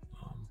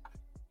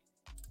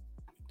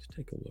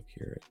 take a look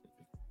here at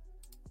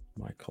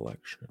my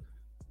collection.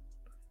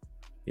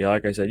 Yeah,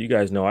 like I said, you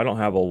guys know I don't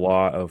have a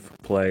lot of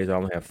plays. I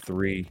only have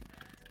 3.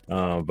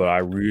 But I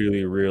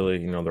really,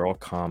 really, they're all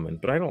common.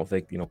 But I don't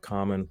think,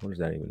 common, what does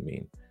that even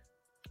mean?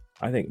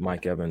 I think the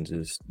Mike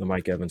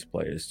Evans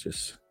play is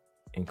just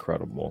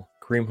incredible.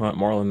 Kareem Hunt,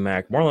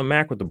 Marlon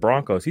Mack with the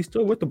Broncos. He's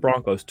still with the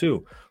Broncos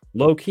too.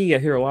 Low key, I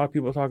hear a lot of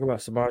people talk about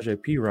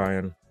Samaje P.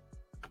 Ryan.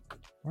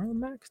 Marlon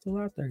Mack's still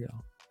out there,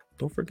 y'all.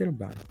 Don't forget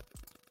about him.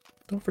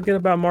 Don't forget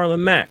about Marlon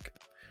Mack.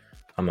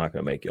 I'm not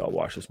going to make y'all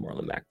watch this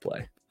Marlon Mack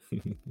play.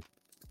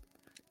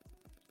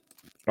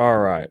 All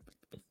right.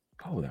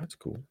 Oh, that's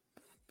cool.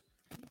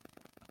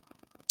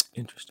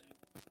 Interesting.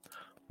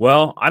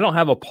 Well, I don't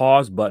have a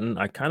pause button.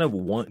 I kind of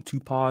want to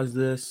pause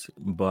this,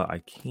 but I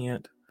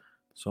can't.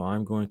 So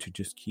I'm going to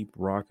just keep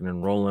rocking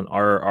and rolling.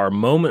 Our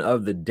moment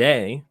of the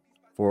day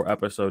for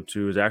episode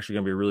 2 is actually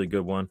going to be a really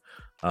good one.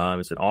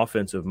 It's an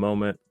offensive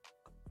moment.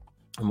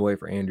 I'm waiting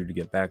for Andrew to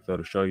get back, though,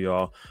 to show you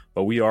all.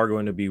 But we are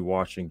going to be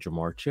watching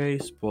Jamar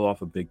Chase pull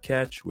off a big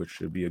catch, which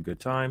should be a good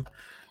time.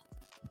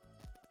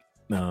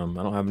 I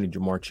don't have any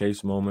Jamar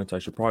Chase moments. I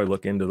should probably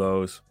look into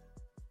those.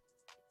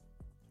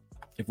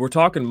 If we're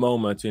talking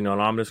moments, and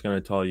I'm just going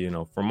to tell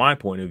you, from my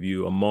point of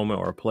view, a moment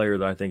or a player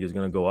that I think is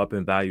going to go up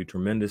in value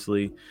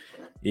tremendously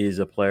is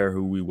a player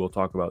who we will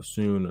talk about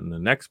soon in the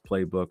next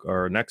playbook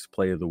or next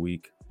play of the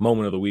week,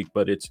 moment of the week.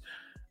 But it's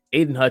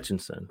Aiden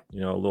Hutchinson, a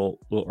little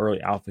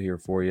early alpha here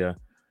for you.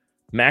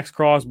 Max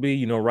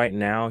Crosby, right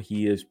now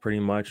he is pretty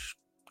much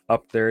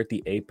up there at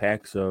the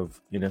apex of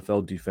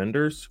NFL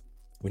defenders.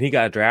 When he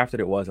got drafted,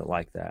 it wasn't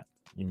like that.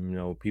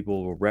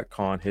 People will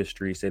retcon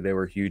history, say they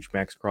were huge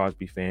Max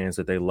Crosby fans,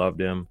 that they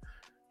loved him.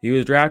 He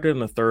was drafted in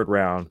the 3rd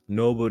round.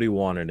 Nobody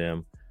wanted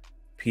him.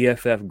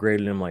 PFF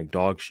graded him like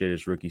dog shit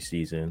his rookie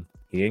season.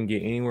 He didn't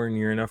get anywhere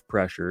near enough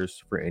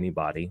pressures for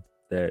anybody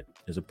that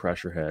is a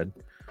pressure head.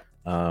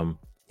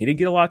 He did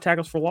get a lot of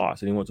tackles for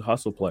loss, and he was a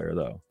hustle player,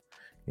 though.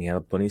 And he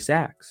had plenty of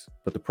sacks.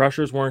 But the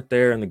pressures weren't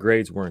there, and the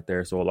grades weren't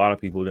there, so a lot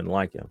of people didn't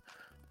like him.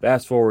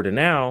 Fast forward to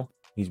now,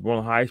 he's one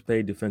of the highest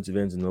paid defensive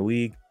ends in the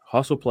league.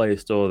 Hustle play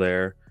is still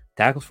there.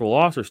 Tackles for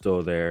loss are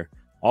still there.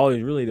 All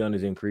he's really done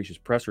is increase his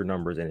presser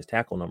numbers and his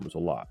tackle numbers a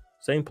lot.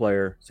 Same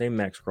player, same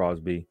Max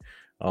Crosby.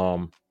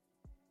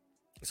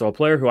 So a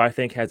player who I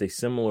think has a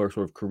similar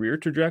sort of career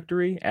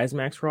trajectory as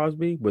Max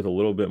Crosby with a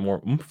little bit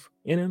more oomph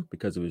in him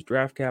because of his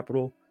draft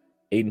capital,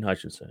 Aiden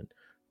Hutchinson.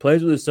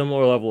 Plays with a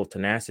similar level of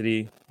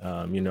tenacity,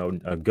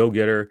 a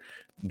go-getter,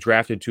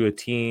 drafted to a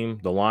team,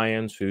 the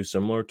Lions, who's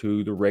similar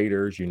to the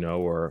Raiders,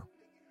 or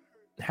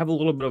have a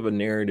little bit of a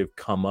narrative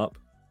come up,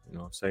 you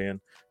know what I'm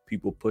saying?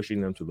 People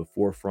pushing them to the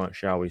forefront,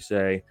 shall we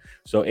say.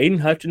 So Aiden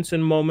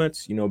Hutchinson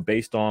moments,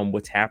 based on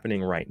what's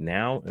happening right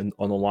now and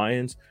on the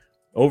Lions,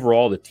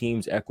 overall, the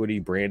team's equity,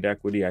 brand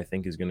equity, I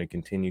think is going to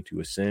continue to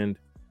ascend.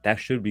 That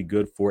should be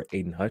good for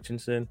Aiden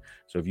Hutchinson.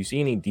 So if you see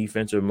any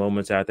defensive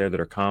moments out there that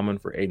are common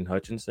for Aiden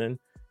Hutchinson,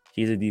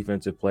 he's a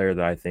defensive player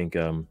that I think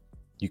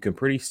you can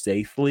pretty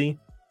safely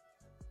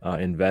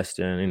invest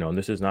in. And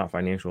this is not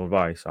financial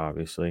advice,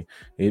 obviously.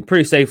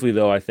 Pretty safely,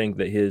 though, I think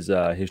that his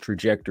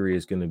trajectory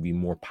is going to be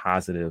more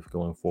positive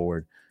going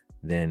forward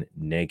than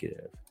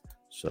negative.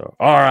 So,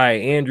 all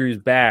right, Andrew's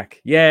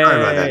back. Yay!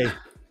 Sorry about that.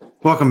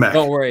 Welcome back.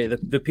 Don't worry.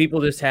 The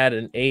people just had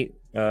an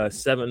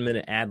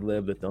 7-minute ad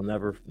lib that they'll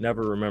never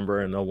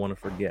remember and they'll want to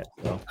forget.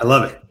 So. I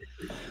love it.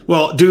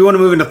 Well, do we want to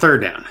move into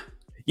 3rd down?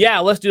 Yeah,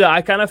 let's do that.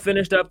 I kind of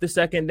finished up the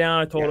 2nd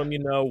down. I told him,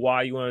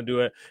 why you want to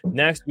do it.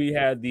 Next, we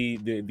had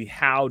the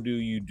how do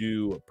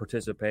you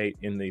participate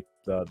in the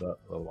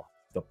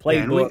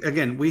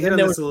playbook. We hit on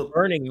this a little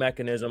burning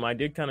mechanism. I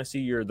did kind of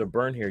see the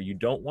burn here. You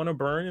don't want to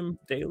burn him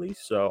daily,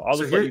 so I'll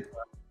just let you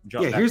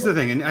jump. Yeah, here's the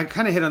thing, and I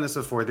kind of hit on this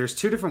before. There's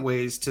 2 different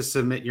ways to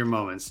submit your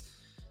moments.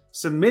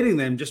 Submitting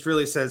them just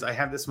really says I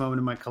have this moment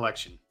in my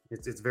collection.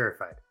 It's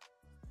verified.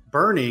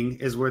 Burning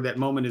is where that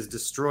moment is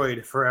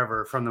destroyed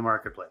forever from the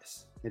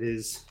marketplace. It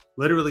is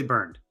literally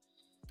burned.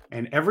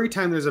 And every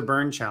time there's a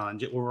burn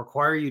challenge, it will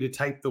require you to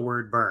type the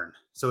word burn.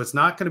 So it's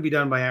not going to be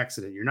done by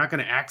accident. You're not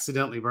going to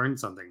accidentally burn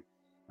something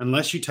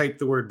unless you type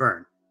the word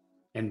burn.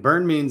 And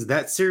burn means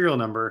that serial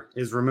number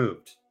is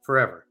removed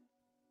forever.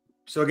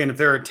 So again, if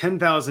there are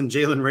 10,000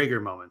 Jalen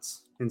Reagor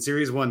moments, in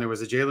Series 1, there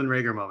was a Jalen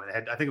Reagor moment.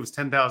 I think it was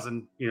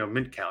 10,000,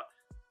 mint count.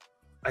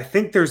 I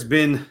think there's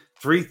been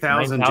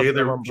 3,000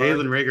 Jalen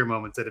Reagor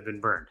moments that have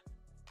been burned.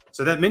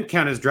 So that mint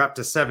count has dropped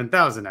to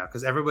 7,000 now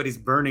because everybody's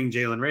burning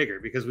Jalen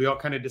Reagor because we all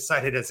kind of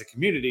decided as a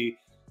community,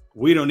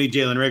 we don't need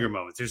Jalen Reagor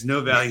moments. There's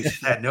no value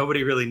to that.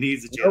 Nobody really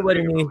needs a Jalen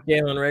Reagor moment.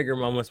 Jalen Reagor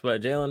moments,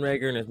 but Jalen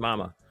Reagor and his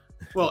mama.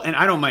 Well, and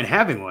I don't mind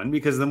having one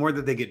because the more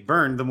that they get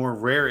burned, the more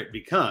rare it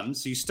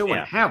becomes. So you still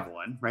want to have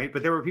one, right?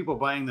 But there were people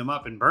buying them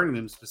up and burning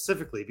them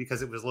specifically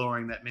because it was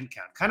lowering that mint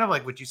count. Kind of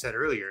like what you said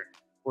earlier,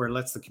 where it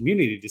lets the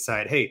community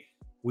decide, hey,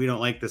 we don't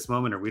like this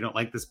moment or we don't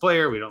like this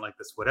player, we don't like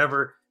this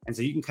whatever. And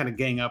so you can kind of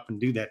gang up and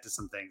do that to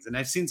some things. And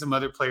I've seen some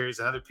other players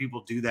and other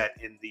people do that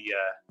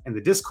in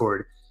the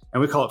Discord,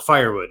 and we call it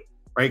firewood,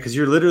 right? Because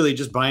you're literally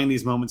just buying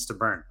these moments to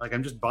burn. Like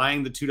I'm just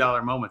buying the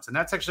 $2 moments. And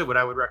that's actually what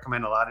I would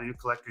recommend a lot of new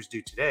collectors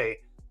do today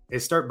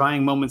is start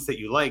buying moments that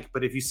you like.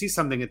 But if you see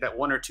something at that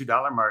 $1 or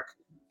 $2 mark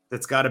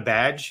that's got a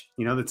badge,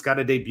 that's got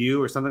a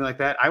debut or something like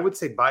that, I would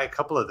say buy a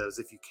couple of those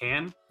if you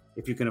can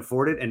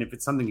afford it. And if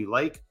it's something you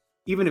like,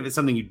 even if it's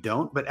something you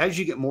don't. But as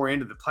you get more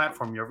into the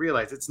platform, you'll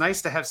realize it's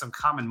nice to have some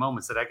common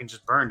moments that I can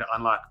just burn to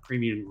unlock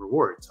premium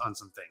rewards on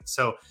some things.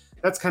 So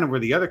that's kind of where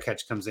the other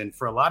catch comes in.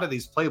 For a lot of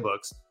these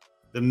playbooks,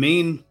 the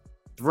main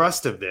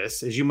thrust of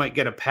this is you might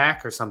get a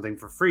pack or something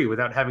for free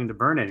without having to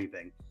burn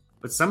anything.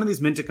 But some of these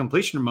mint to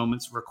completion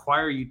moments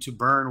require you to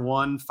burn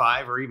 1,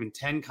 5, or even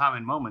 10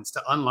 common moments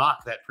to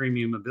unlock that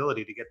premium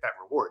ability to get that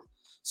reward.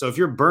 So if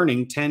you're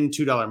burning 10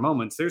 $2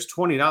 moments, there's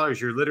 $20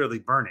 you're literally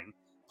burning,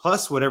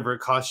 plus whatever it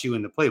costs you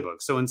in the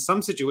playbook. So in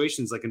some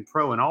situations, like in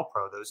Pro and All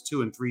Pro, those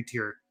 2 and 3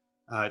 tier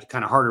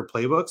kind of harder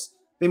playbooks,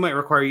 they might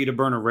require you to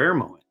burn a rare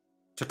moment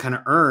to kind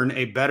of earn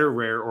a better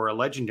rare or a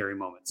legendary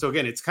moment. So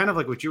again, it's kind of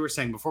like what you were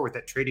saying before with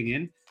that trading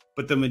in,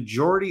 but the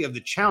majority of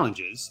the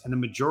challenges and the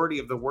majority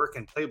of the work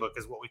in playbook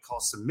is what we call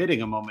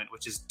submitting a moment,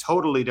 which is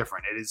totally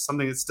different. It is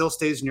something that still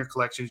stays in your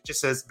collection. It just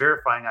says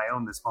verifying I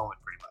own this moment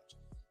pretty much,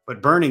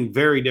 but burning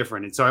very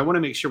different. And so I want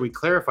to make sure we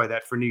clarify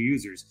that for new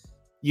users.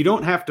 You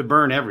don't have to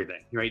burn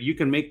everything, right? You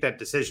can make that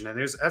decision.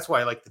 And that's why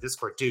I like the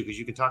Discord too, because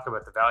you can talk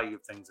about the value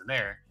of things in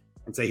there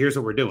and say, here's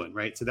what we're doing,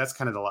 right? So that's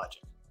kind of the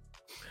logic.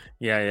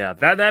 Yeah.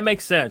 That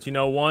makes sense.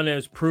 One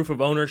is proof of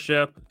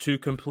ownership to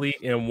complete,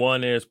 and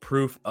one is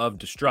proof of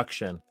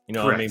destruction.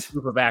 Correct.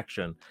 Proof of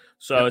action.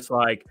 So It's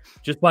like,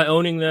 just by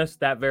owning this,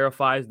 that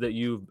verifies that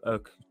you've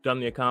done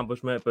the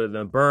accomplishment. But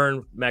the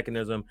burn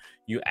mechanism,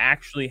 you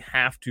actually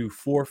have to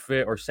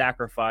forfeit or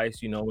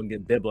sacrifice, and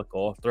get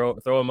biblical.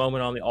 Throw a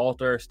moment on the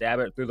altar, stab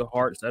it through the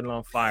heart, set it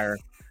on fire,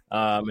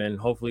 and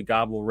hopefully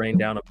God will rain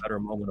down a better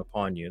moment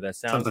upon you. That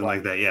sounds something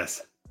like that.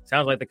 Yes.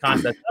 Sounds like the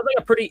concept. Sounds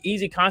like a pretty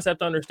easy concept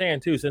to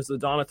understand too. Since the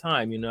dawn of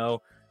time,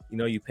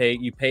 you pay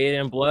it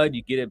in blood,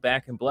 you get it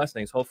back in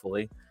blessings.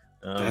 Hopefully,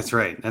 that's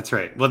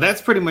right. Well,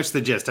 that's pretty much the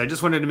gist. I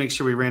just wanted to make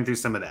sure we ran through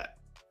some of that.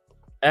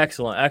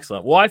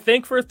 Excellent. Well, I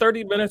think for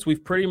 30 minutes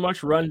we've pretty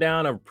much run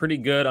down a pretty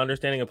good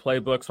understanding of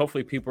playbooks.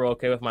 Hopefully, people are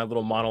okay with my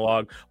little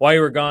monologue. While you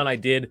were gone, I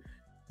did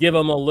give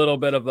them a little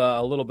bit of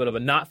a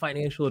not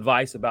financial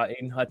advice about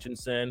Aiden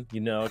Hutchinson.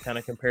 Kind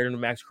of compared him to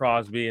Max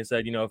Crosby and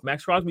said, if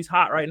Max Crosby's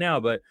hot right now,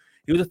 but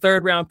he was a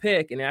 3rd round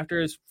pick, and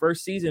after his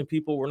first season,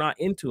 people were not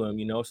into him,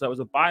 so that was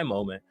a buy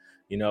moment,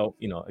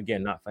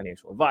 again, not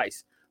financial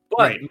advice, but,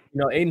 right.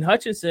 Aiden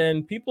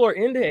Hutchinson, people are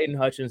into Aiden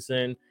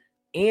Hutchinson,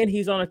 and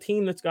he's on a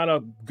team that's got a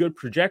good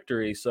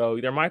trajectory. So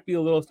there might be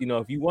a little,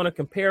 if you want to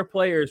compare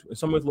players with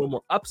someone with a little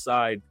more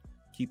upside,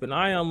 keep an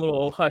eye on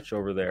little Hutch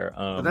over there.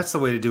 Well, that's the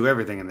way to do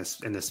everything in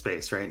this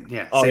space, right?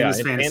 Yeah. Same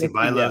as fantasy,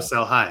 buy low,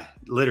 sell high,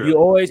 literally. You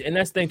always, and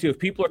that's the thing too, if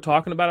people are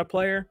talking about a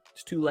player,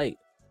 it's too late.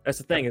 That's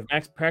the thing. If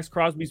Max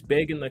Crosby's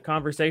big in the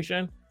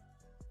conversation,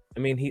 that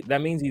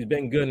means he's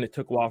been good, and it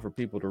took a while for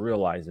people to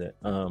realize it.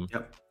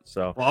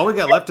 So, well, all we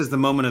got left is the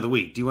moment of the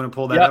week. Do you want to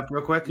pull that up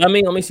real quick? Let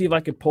me see if I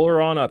can pull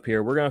her on up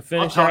here. We're gonna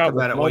finish. I'll talk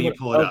about it while you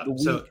pull it up.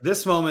 So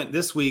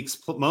this week's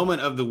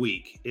moment of the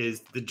week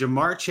is the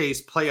Jamar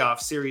Chase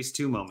playoff series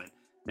 2 moment.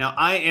 Now,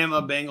 I am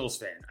a Bengals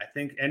fan. I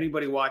think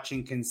anybody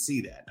watching can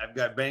see that. I've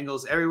got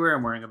Bengals everywhere.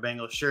 I'm wearing a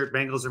Bengals shirt.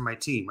 Bengals are my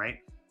team, right?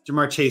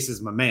 Jamar Chase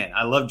is my man.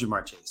 I love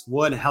Jamar Chase.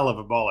 One hell of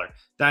a baller.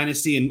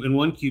 Dynasty in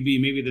 1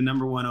 QB, maybe the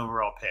number 1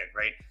 overall pick,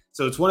 right?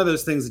 So it's one of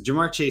those things that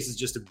Jamar Chase is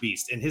just a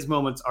beast, and his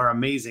moments are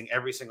amazing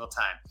every single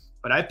time.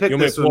 But I picked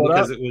this one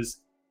because it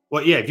was,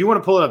 well, yeah, if you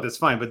want to pull it up, that's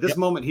fine. But this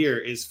moment here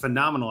is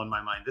phenomenal in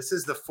my mind. This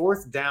is the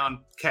 4th down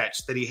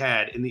catch that he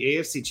had in the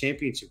AFC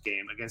Championship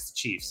game against the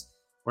Chiefs,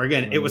 where,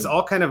 again, it was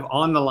all kind of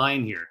on the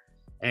line here.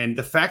 And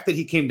the fact that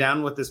he came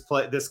down with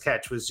this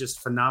catch was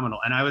just phenomenal.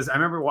 And I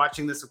remember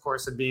watching this, of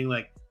course, and being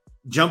like,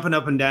 jumping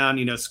up and down,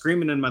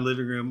 screaming in my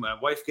living room, my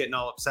wife getting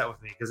all upset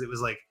with me because it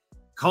was like,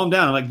 calm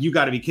down. I'm like, you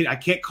got to be kidding. I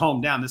can't calm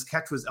down. This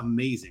catch was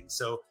amazing.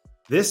 So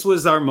this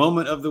was our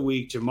moment of the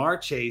week. Jamar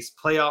Chase,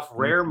 playoff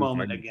rare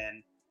moment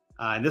again.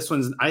 And this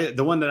one's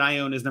the one that I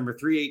own is number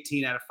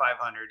 318 out of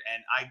 500.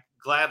 And I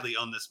gladly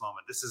own this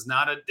moment. This is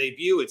not a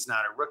debut. It's not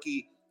a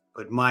rookie,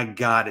 but my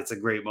God, it's a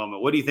great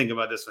moment. What do you think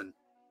about this one?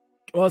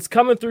 Well, it's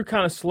coming through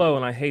kind of slow,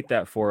 and I hate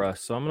that for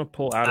us. So I'm going to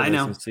pull out of this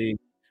and see.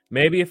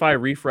 Maybe if I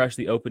refresh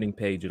the opening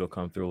page, it'll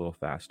come through a little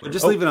faster. Or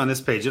just leave it on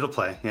this page. It'll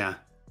play. Yeah.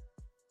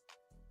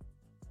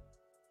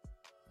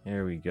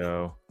 There we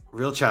go.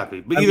 Real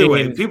choppy. But either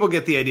way, people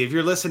get the idea. If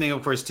you're listening,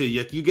 of course, too,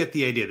 you get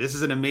the idea. This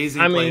is an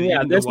amazing play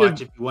that you can watch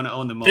if you want to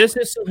own the moment. This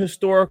is some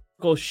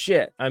historical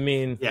shit.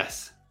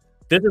 Yes.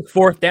 This is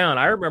 4th down.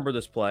 I remember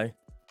this play.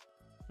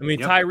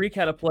 Tyreek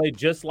had a play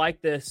just like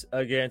this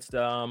against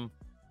the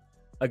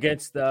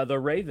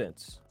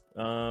Ravens.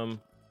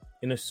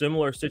 In a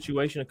similar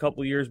situation a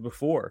couple years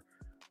before,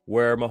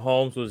 where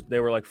Mahomes they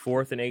were like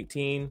 4th and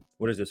 18.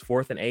 What is this,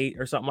 4th and 8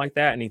 or something like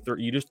that? And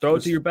you just throw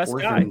it to your best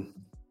guy.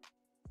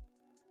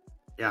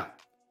 Yeah.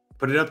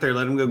 Put it up there.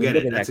 Let him go get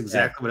it. That's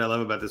exactly what I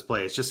love about this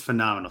play. It's just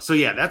phenomenal. So,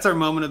 yeah, that's our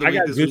moment of the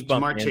week this week.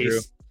 Jamar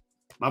Chase,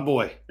 my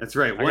boy. That's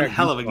right. One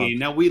hell of a game.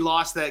 Now, we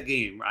lost that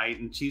game, right?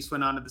 And Chiefs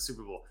went on to the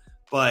Super Bowl.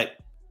 But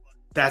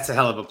that's a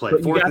hell of a play.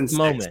 4th and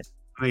 6.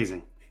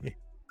 Amazing.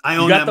 I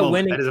You own got that the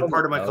moment. winning That is a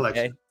part of my promo, okay?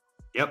 collection.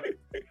 Yep.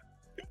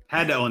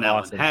 Had to own that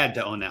one. Awesome. Had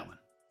to own that one.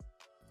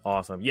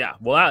 Awesome. Yeah.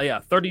 Well, yeah,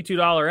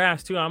 $32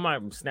 ass too. I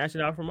might snatch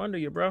it out from under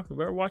you, bro. You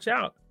better watch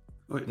out.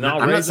 Wait, No,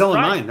 I'm not selling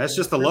mine. That's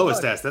just the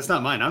lowest $10. ass. That's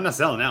not mine. I'm not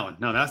selling that one.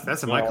 No,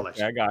 that's in my Oh,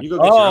 collection. okay, I got You you.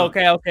 go get your Oh,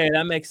 own. okay.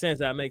 That makes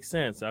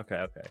sense.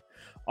 Okay.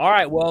 All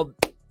right. Well,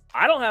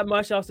 I don't have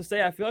much else to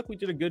say. I feel like we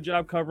did a good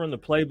job covering the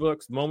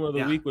playbooks. Moment of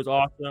the week was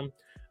awesome.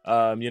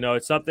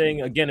 It's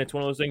something, again, it's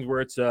one of those things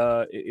where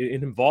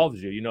it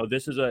involves you.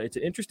 It's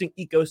an interesting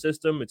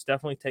ecosystem. It's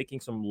definitely taking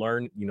some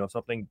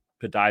something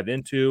to dive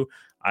into.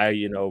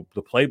 The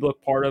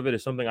playbook part of it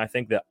is something I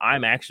think that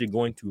I'm actually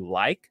going to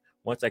like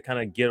once I kind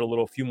of get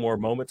a few more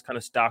moments kind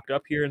of stocked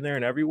up here and there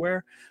and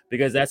everywhere,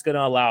 because that's going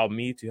to allow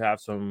me to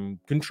have some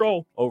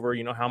control over,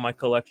 how my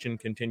collection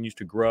continues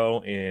to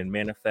grow and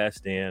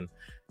manifest. And,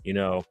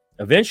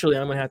 eventually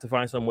I'm going to have to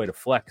find some way to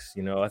flex.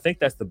 I think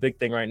that's the big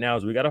thing right now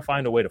is we got to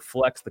find a way to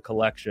flex the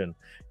collection.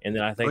 And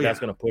then I think that's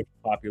going to push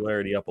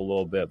popularity up a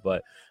little bit.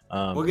 But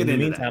we'll get in the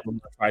into meantime, that. I'm going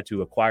to try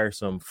to acquire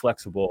some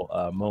flexible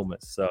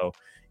moments. So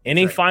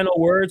any final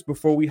words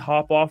before we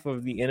hop off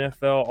of the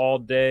NFL all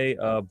day,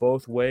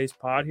 both ways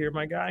pod here,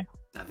 my guy?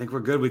 I think we're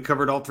good. We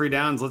covered all three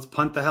downs. Let's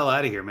punt the hell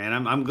out of here,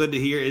 man. I'm good to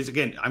hear.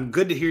 I'm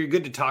good to hear you.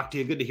 Good to talk to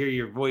you. Good to hear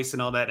your voice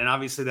and all that. And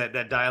obviously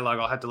that dialogue,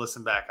 I'll have to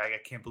listen back. I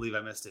can't believe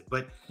I missed it.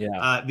 But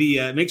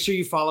make sure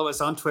you follow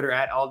us on Twitter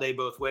at All Day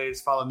Both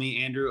Ways. Follow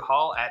me, Andrew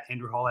Hall at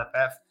Andrew Hall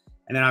FF.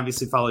 And then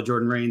obviously follow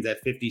Jordan Rains at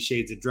 50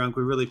 Shades of Drunk.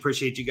 We really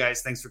appreciate you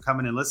guys. Thanks for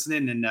coming and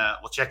listening. And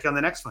we'll check you on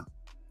the next one.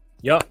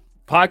 Yep.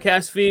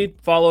 Podcast feed,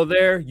 follow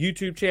there.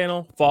 YouTube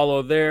channel,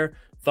 follow there.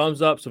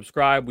 Thumbs up,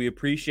 subscribe. We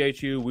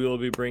appreciate you. We will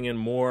be bringing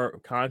more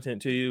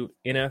content to you.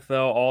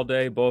 NFL all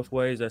day, both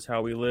ways. That's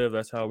how we live.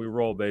 That's how we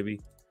roll, baby.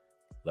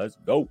 Let's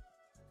go.